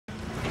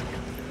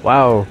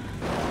Wow.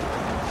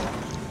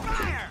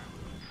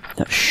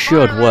 That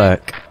should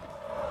work.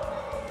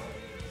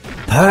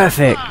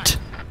 Perfect!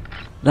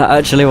 That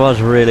actually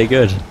was really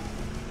good.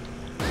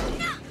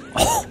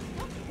 Oh.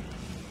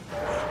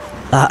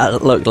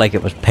 That looked like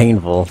it was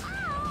painful.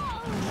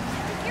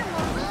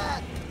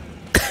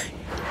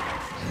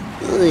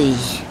 We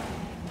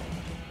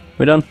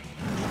done?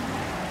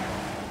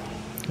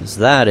 'Cause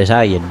that is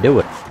how you do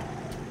it.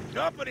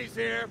 Company's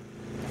here.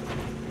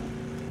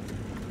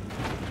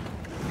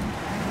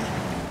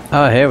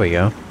 Oh, here we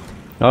go.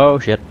 Oh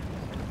shit.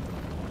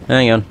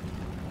 Hang on.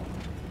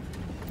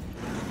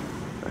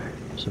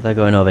 So they're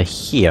going over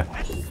here.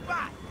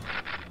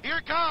 Here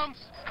it comes.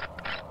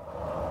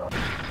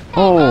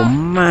 Oh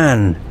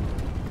man.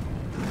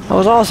 That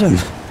was awesome.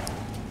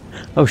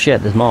 Oh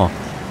shit, there's more.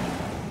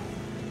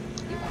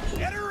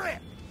 Get her in.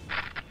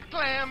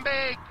 Clam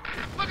bake.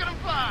 Look at him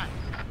fly.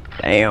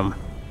 Damn.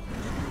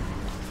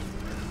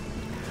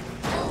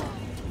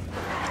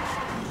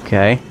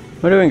 Okay.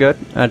 We're doing good,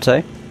 I'd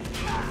say.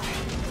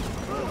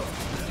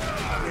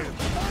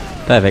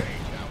 Perfect.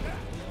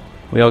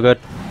 We all good?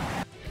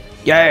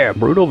 Yeah,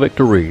 brutal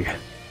victory.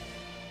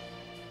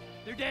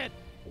 They're dead.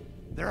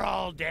 They're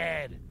all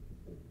dead.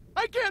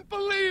 I can't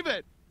believe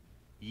it.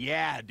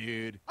 Yeah,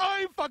 dude.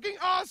 I'm fucking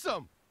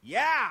awesome.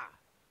 Yeah.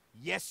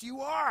 Yes, you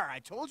are. I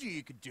told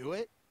you could do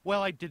it.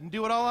 Well, I didn't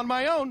do it all on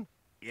my own.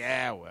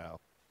 Yeah, well.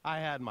 I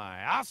had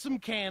my awesome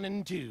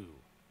cannon too.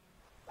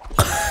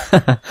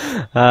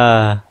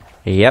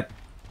 Yep.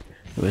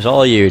 It was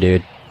all you,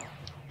 dude.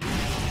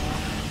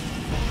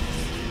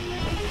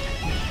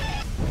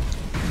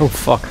 Oh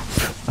fuck.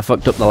 I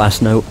fucked up the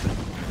last note.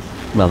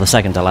 Well, the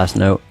second to last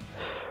note.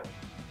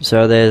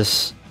 So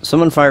there's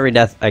Summon Fiery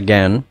Death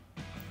again.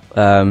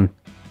 Ironhead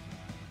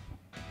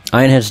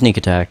Sneak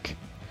Attack.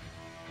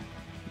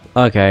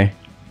 Okay.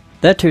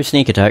 They're two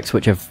sneak attacks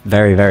which are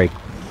very, very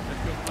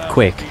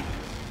quick.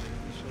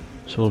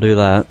 So we'll do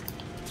that.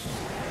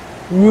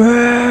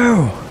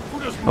 Whoa!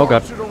 Oh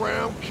god.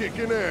 Around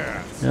kicking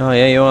ass. Oh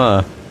yeah, you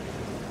are.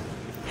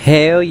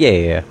 Hell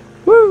yeah.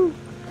 Woo!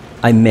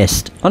 I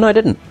missed. Oh no, I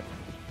didn't.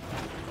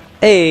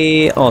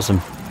 Hey, awesome.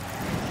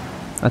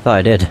 I thought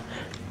I did.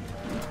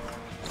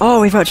 Oh,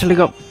 we've actually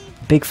got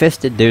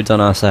big-fisted dudes on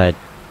our side.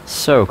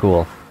 So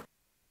cool.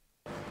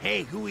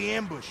 Hey, who we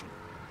ambushing?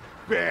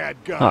 Bad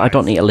guy. Oh, I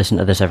don't need to listen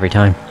to this every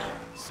time.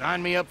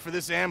 Sign me up for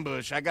this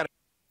ambush. I got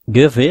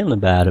Good feeling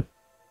about it.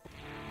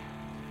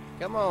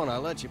 Come on,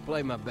 I'll let you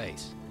play my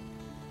bass.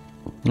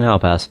 I'll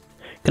pass.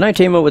 Can I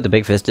team up with the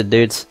big-fisted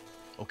dudes?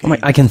 Okay. Oh my,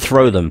 I can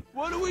throw them.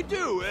 What do we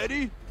do,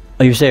 Eddie?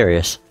 Are you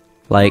serious?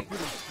 Like,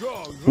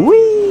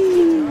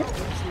 whee!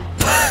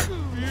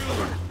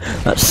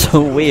 That's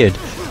so weird.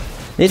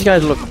 These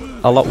guys look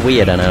a lot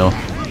weirder now.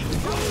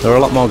 They're a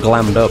lot more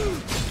glammed up.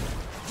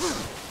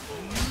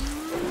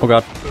 Oh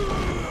god.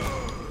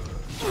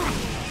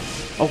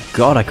 Oh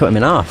god, I cut him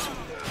in half.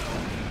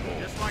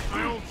 Just like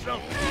my old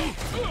self.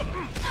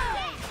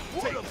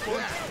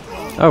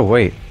 Oh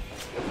wait.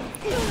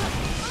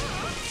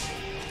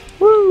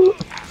 Woo!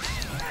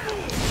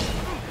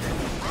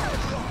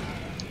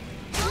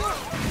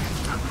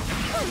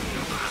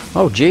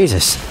 Oh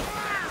Jesus.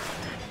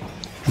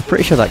 I'm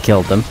pretty sure that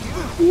killed them.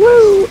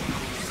 Woo!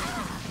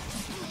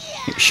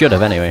 It should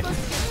have anyway.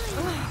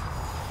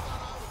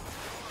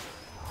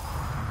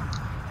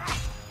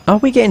 Are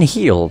we getting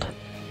healed?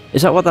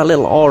 Is that what that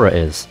little aura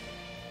is?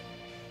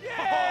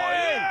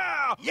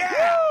 Yeah!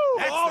 Yeah!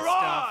 That's All the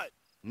right. stuff.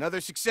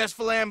 Another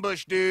successful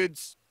ambush,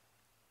 dudes.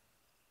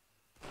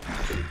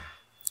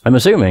 I'm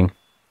assuming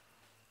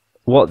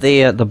what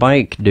the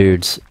bike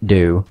dudes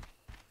do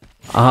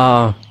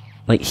are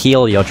like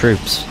heal your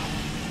troops.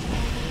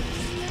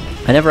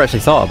 I never actually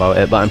thought about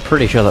it, but I'm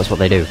pretty sure that's what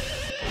they do.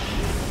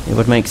 It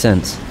would make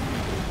sense.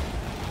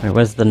 Right,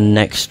 where's the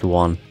next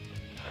one?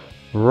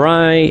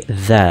 Right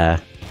there.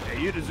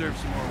 Hey, you deserve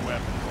some more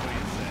weapons. What do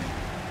you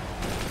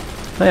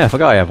say? Oh yeah, I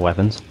forgot I have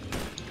weapons.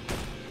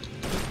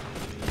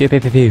 Pew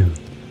pew pew pew.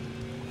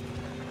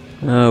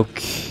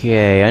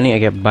 Okay, I need to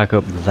get back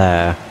up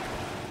there.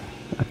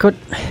 I could...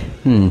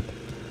 I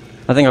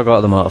think I'll go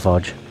to the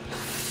Mortarforge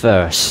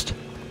first.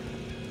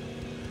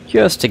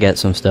 Just to get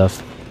some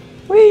stuff.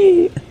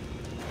 Whee!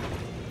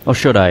 Or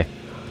should I?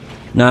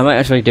 No, I might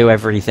actually do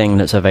everything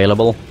that's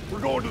available. We're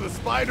going to the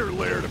spider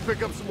lair to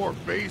pick up some more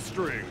bass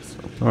strings.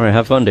 Alright,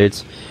 have fun,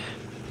 dudes.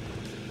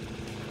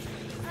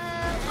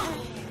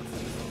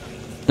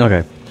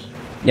 Okay.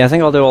 Yeah, I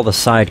think I'll do all the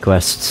side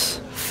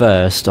quests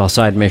first, or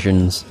side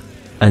missions,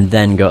 and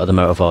then go to the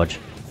Mortarforge.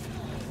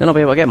 Then I'll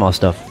be able to get more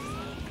stuff.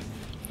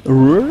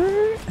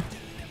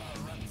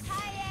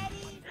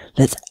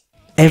 That's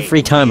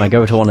every time I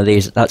go to one of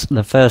these, that's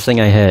the first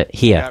thing I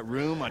hear. Got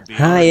room? I'd be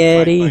Hi, honored to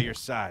fight Eddie. by your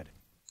side.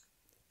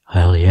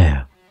 Hell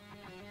yeah.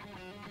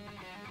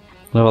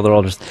 Well, they're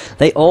all just...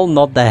 They all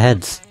nod their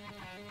heads.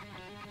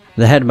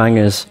 The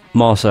headbangers,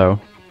 more so.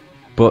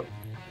 But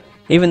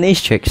even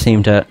these chicks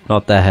seem to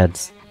nod their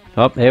heads.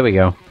 Oh, here we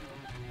go.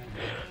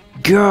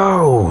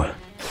 Go!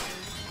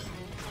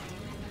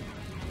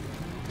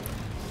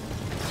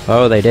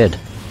 Oh, they did.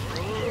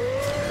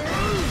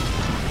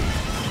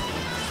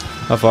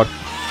 Oh fuck.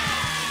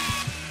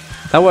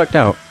 That worked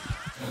out.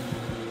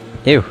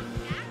 Ew.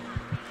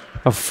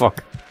 Oh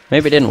fuck.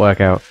 Maybe it didn't work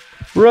out.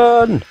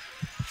 Run!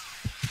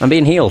 I'm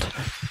being healed.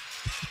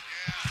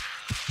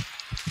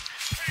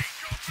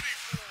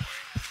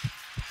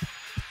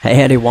 Hey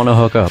Eddie, wanna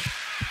hook up?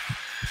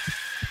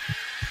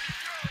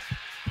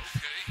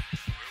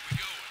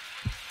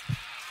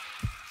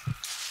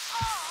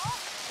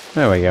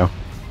 There we go.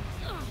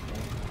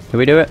 Did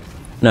we do it?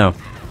 No.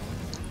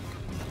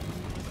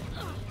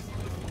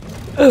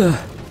 Ugh.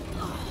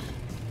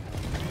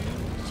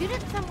 Shoot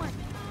at someone.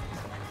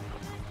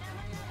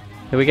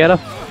 Did we get her?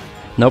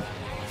 Nope.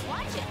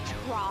 Watch it,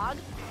 Trog.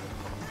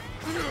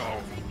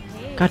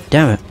 God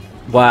damn it.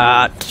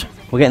 What?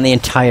 We're getting the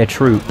entire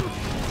troop.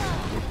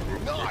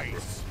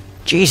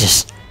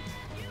 Jesus.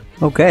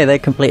 Okay, they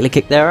completely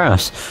kicked their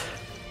ass.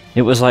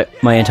 It was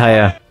like the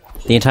entire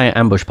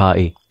ambush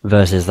party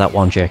versus that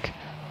one chick.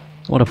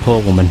 What a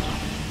poor woman.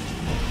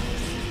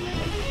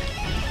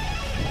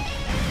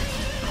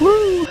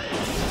 Woo!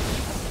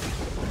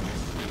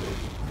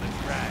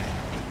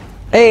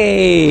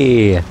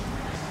 Hey!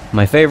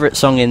 My favorite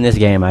song in this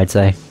game, I'd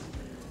say.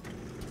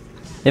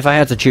 If I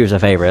had to choose a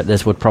favorite,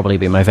 this would probably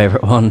be my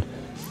favorite one.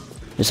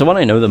 It's the one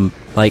I know them,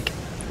 like...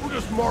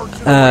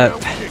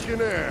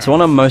 it's the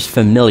one I'm most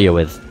familiar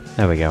with.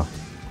 There we go.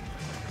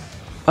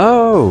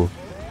 Oh!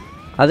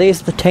 Are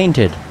these the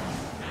tainted?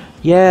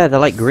 Yeah, they're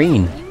like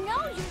green. You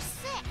know you're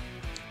sick.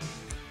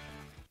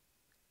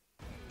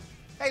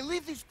 Hey,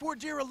 leave these poor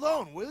deer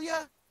alone, will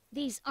ya?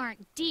 These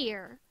aren't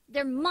deer.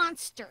 They're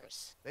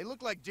monsters. They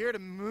look like deer to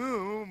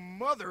moo.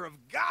 Mother of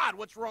God,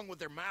 what's wrong with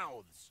their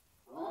mouths?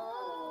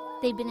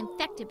 They've been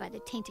infected by the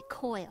tainted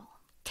coil,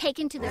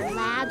 taken to their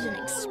labs and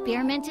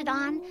experimented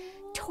on,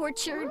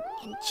 tortured,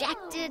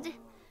 injected,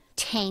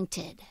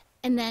 tainted,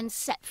 and then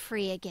set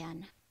free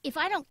again. If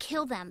I don't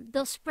kill them,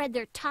 they'll spread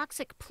their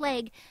toxic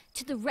plague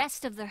to the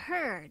rest of the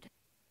herd.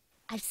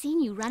 I've seen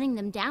you running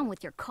them down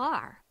with your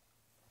car.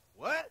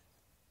 What?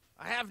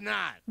 I have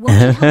not.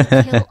 Won't you help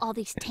me kill all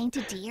these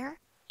tainted deer?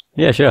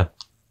 Yeah, sure.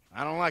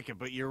 I don't like it,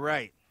 but you're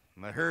right.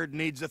 The herd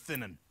needs a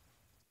thinning.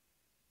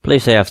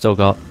 Please say I've still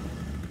got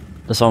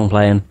the song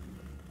playing.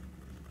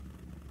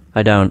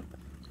 I don't.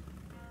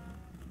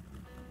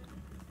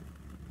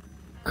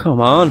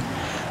 Come on.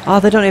 Oh,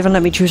 they don't even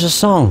let me choose a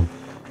song.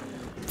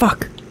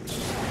 Fuck.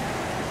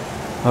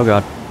 Oh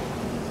god.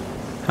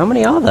 How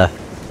many are there?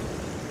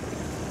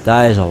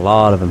 That is a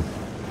lot of them.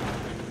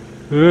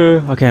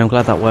 Okay, I'm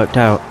glad that worked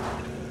out.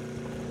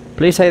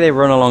 Please say they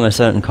run along a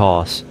certain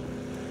course.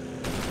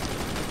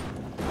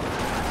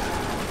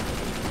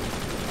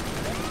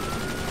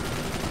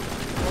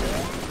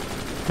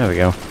 There we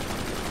go.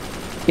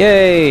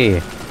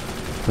 Yay!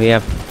 We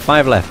have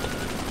 5 left.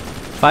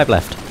 5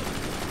 left.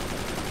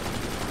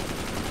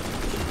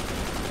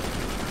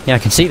 Yeah, I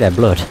can see their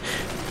blood.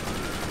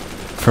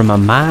 From a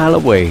mile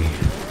away.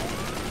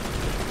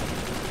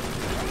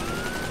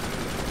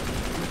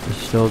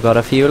 We've still got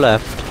a few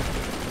left.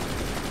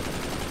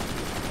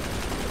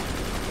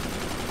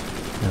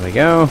 There we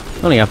go.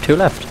 Only have 2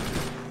 left.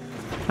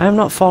 I am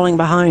not falling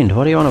behind.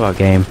 What are you on about,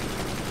 game?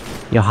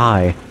 You're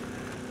high.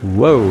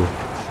 Whoa.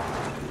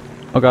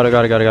 Oh god, oh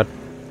god, oh god, oh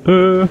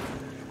god.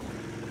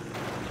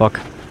 Fuck.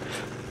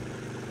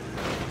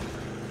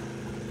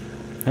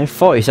 I have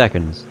 40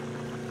 seconds.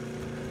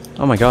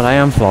 Oh my god, I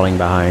am falling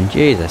behind.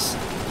 Jesus.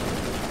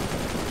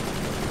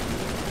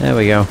 There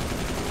we go.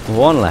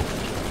 1 left.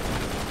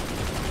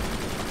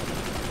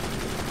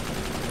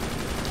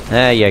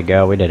 There you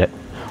go, we did it.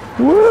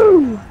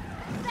 Woo!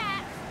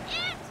 That's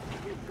it!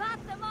 You got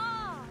them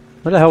all!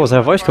 Where the hell was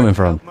that voice coming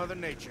from? Mother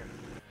Nature.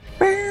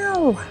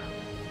 Bow!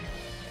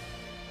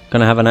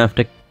 Gonna have an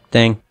after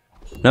thing?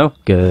 No?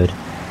 Good.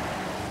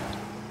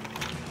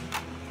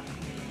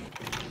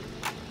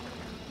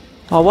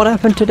 Oh, what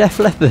happened to Def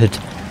Leppard?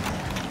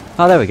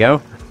 Oh, there we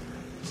go.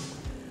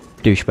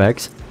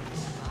 Douchebags.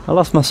 I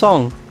lost my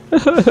song.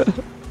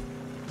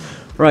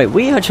 Right,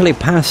 we actually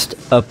passed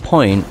a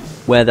point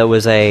where there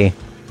was a...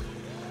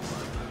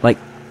 like,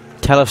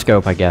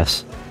 telescope, I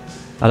guess.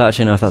 I don't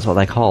actually know if that's what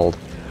they're called.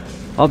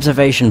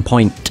 Observation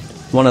point.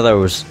 One of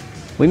those.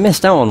 We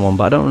missed out on one,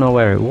 but I don't know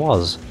where it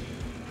was.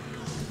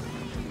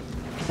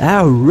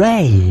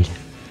 Alright!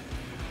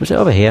 Was it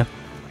over here?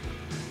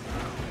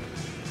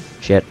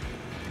 Shit.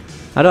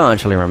 I don't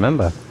actually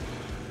remember.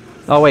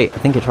 Oh wait, I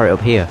think it's right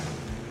up here.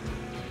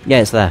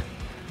 Yeah, it's there.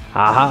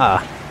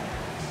 Aha!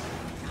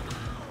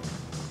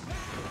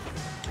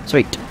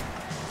 Sweet.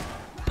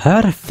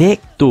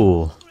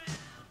 Perfecto!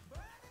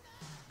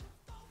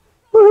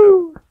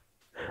 Woohoo!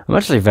 I'm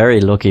actually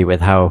very lucky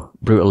with how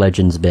Brütal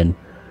Legend's been.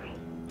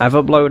 I've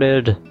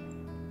uploaded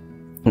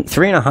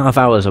 3.5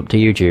 hours up to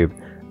YouTube,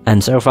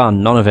 and so far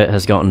none of it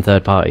has gotten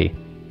third party.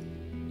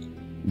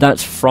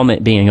 That's from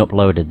it being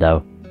uploaded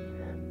though.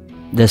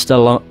 There's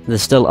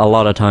still a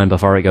lot of time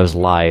before it goes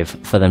live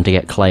for them to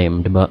get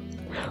claimed, but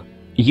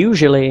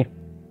usually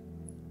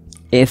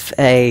if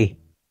a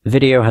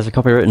video has a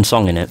copywritten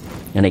song in it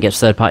and it gets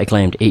third party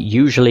claimed, it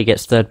usually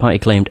gets third party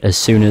claimed as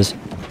soon as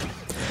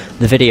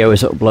the video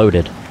is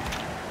uploaded.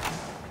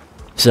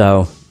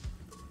 So,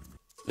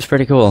 it's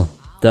pretty cool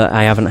that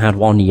I haven't had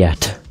one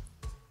yet.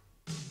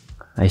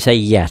 I say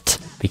yet,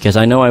 because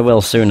I know I will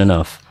soon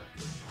enough.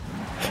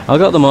 I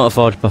got the Mortar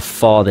Forge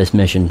before this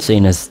mission,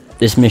 seeing as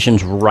this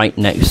mission's right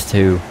next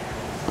to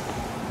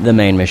the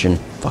main mission.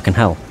 Fucking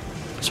hell.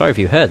 Sorry if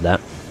you heard that.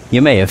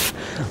 You may have.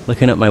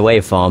 Looking at my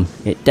waveform,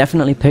 it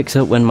definitely picks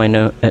up when my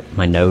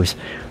nose,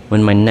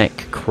 when my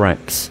neck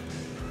cracks.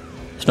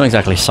 It's not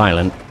exactly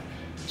silent,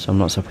 so I'm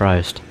not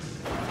surprised.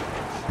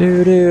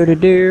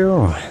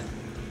 Do-do-do-do.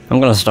 I'm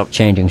gonna stop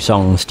changing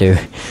songs too.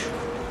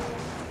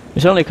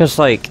 It's only because,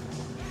 like,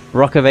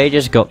 Rock of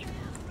Ages got,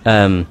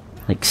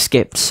 like,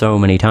 skipped so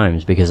many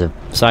times because of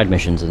side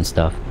missions and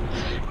stuff.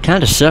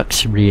 Kinda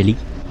sucks, really.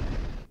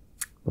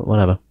 But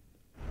whatever.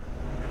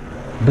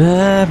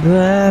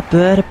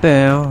 Ba-ba-ba-da-bow.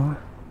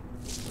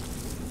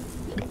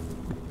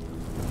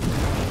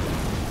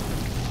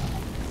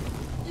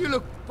 You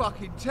look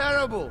fucking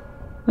terrible.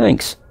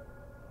 Thanks.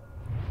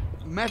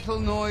 Metal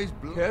noise,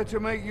 care to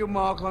make your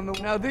mark on the...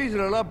 Now these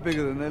are a lot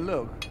bigger than they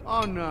look.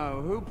 Oh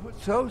no, who put...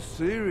 So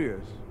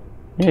serious.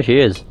 Yeah, she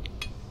is.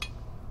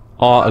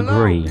 I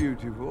agree.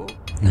 Beautiful.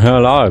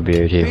 Hello,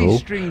 beautiful. These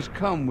strings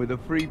come with a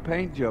free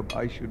paint job,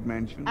 I should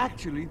mention.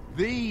 Actually,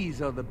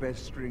 these are the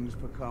best strings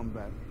for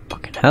combat.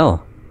 Fucking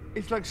hell.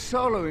 It's like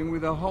soloing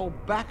with a whole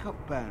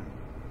backup band.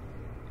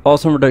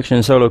 Awesome reduction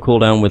in solo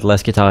cooldown with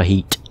less guitar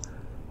heat.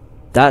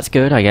 That's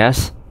good, I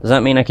guess. Does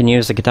that mean I can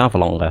use the guitar for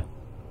longer?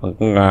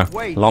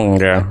 Wait,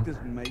 longer. that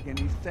doesn't make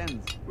any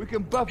sense. We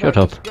can buff Shut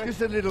out up.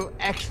 just a little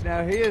X.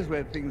 Now here's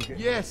where things get...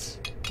 Yes.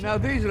 Now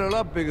these are a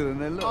lot bigger than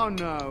they look. Oh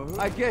no,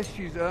 I guess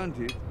she's earned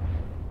it.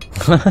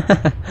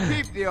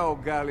 Keep the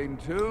old gal in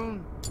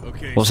tune.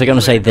 Okay. What's he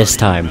gonna say this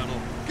time?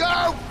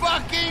 Go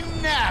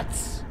fucking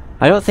nuts!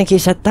 I don't think he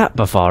said that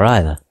before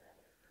either.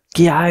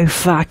 Go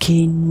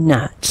fucking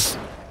nuts.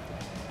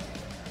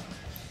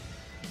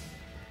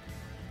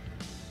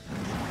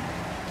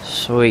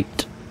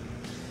 Sweet.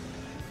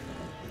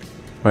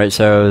 Right,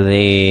 so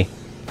the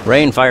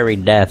Rain Fiery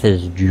Death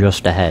is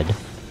just ahead.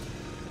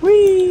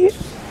 Whee!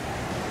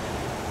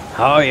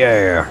 Oh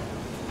yeah!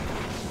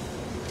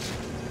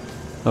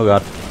 Oh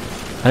god.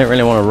 I didn't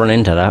really want to run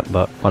into that,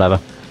 but whatever.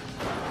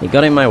 It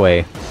got in my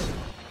way.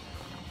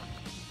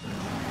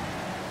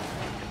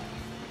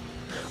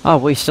 Oh,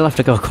 we still have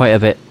to go quite a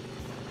bit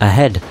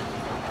ahead.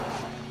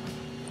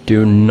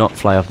 Do not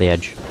fly off the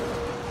edge.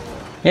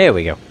 Here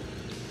we go.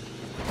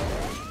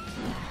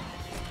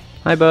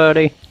 Hi,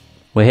 buddy.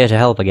 We're here to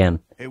help again.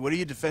 Hey, what are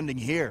you defending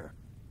here?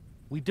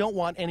 We don't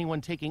want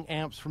anyone taking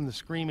amps from the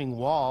screaming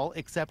wall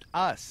except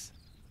us.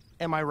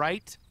 Am I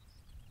right?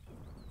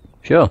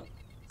 Sure.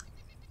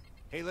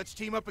 Hey, let's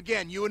team up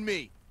again, you and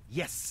me.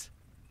 Yes.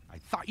 I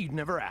thought you'd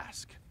never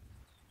ask.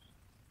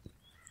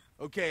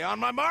 Okay, on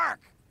my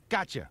mark.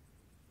 Gotcha.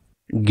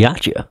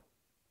 Gotcha.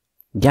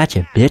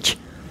 Gotcha, bitch.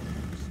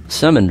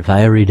 Summon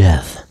Fiery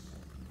Death.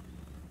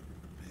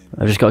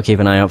 I've just got to keep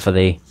an eye out for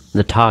the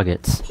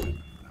targets.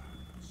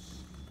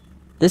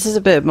 This is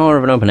a bit more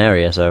of an open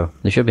area, so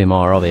they should be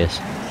more obvious.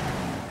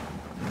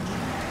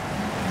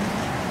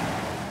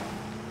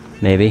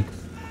 Maybe.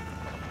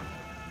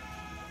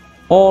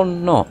 Or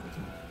not.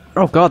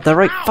 Oh god, they're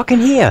right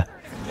fucking here!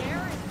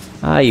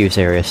 Are you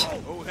serious?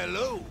 Oh,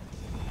 hello.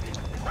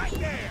 Right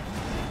there.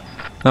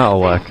 That'll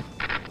work.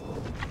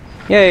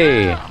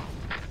 Yay!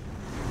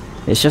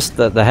 It's just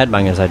that the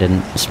headbangers I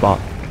didn't spot.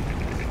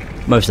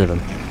 Most of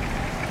them.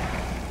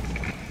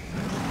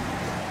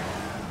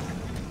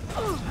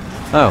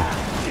 Oh.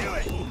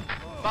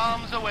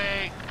 Bombs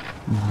away.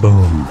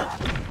 Boom.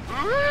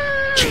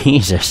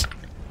 Jesus.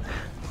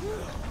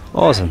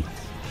 Awesome.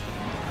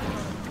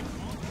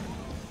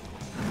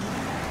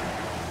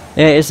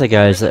 Yeah, it's the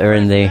guys that are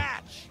in the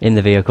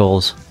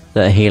vehicles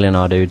that are healing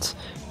our dudes.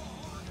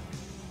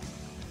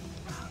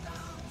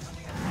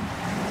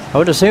 I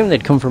would assume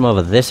they'd come from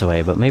over this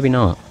way, but maybe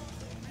not.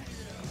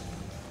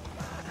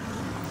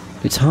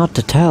 It's hard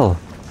to tell.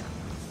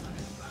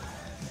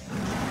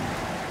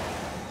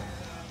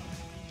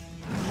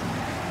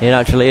 It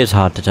actually is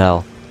hard to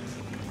tell.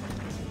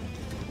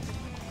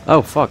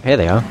 Oh fuck, here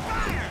they are.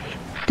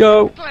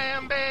 Go!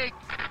 Clam bake.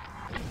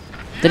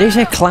 Did he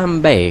say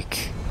clam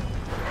bake?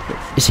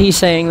 Is he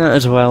saying that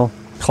as well?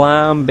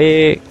 Clam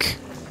bake.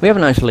 We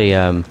haven't actually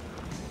gone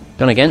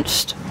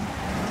against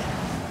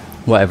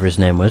whatever his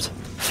name was.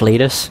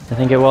 Fleetus, I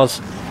think it was.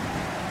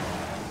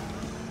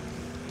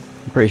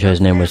 I'm pretty sure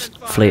his name was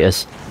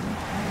Fleetus.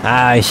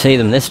 Ah, I see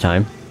them this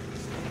time.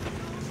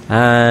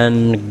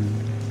 And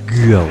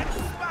go.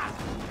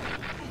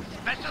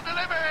 Special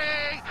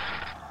delivery.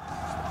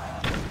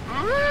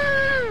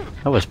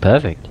 That was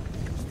perfect.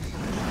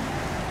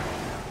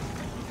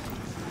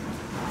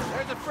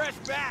 There's a fresh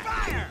bat.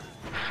 Fire!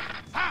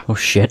 Oh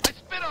shit.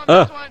 Spit on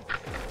this one.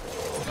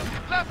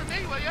 Laugh at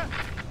me, will ya?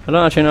 I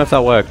don't actually know if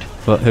that worked,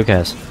 but who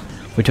cares?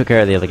 We took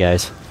care of the other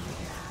guys.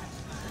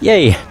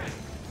 Yay!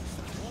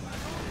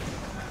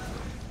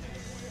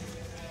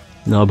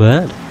 Not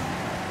bad.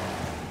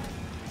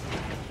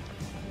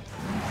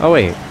 Oh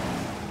wait.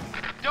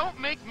 Don't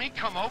make me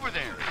come over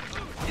there.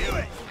 Do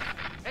it.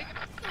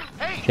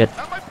 Hey, Hey, Shit.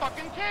 not my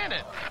fucking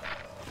cannon.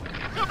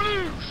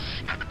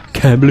 Kabloosh!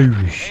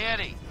 Kabloosh. Hey,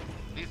 Eddie.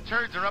 These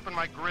turds are up in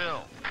my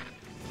grill.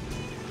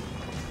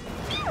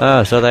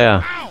 Oh, so they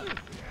are. Ow!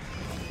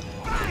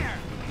 Fire!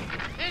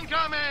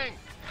 Incoming!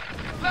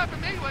 Laugh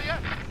at me, will ya?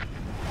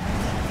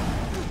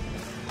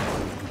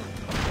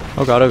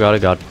 Oh god, oh god, oh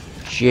god.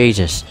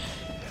 Jesus.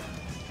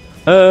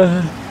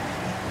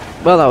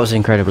 Well, that was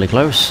incredibly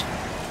close.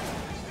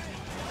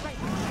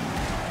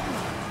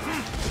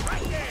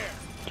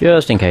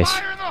 Just in case.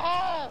 Fire in the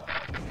hole!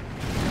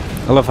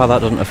 I love how that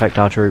doesn't affect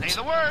our Say troops.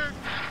 the word.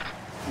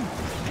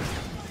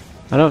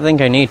 I don't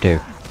think I need to.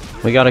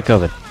 We got it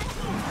covered.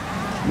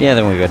 Yeah,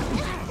 then we're good.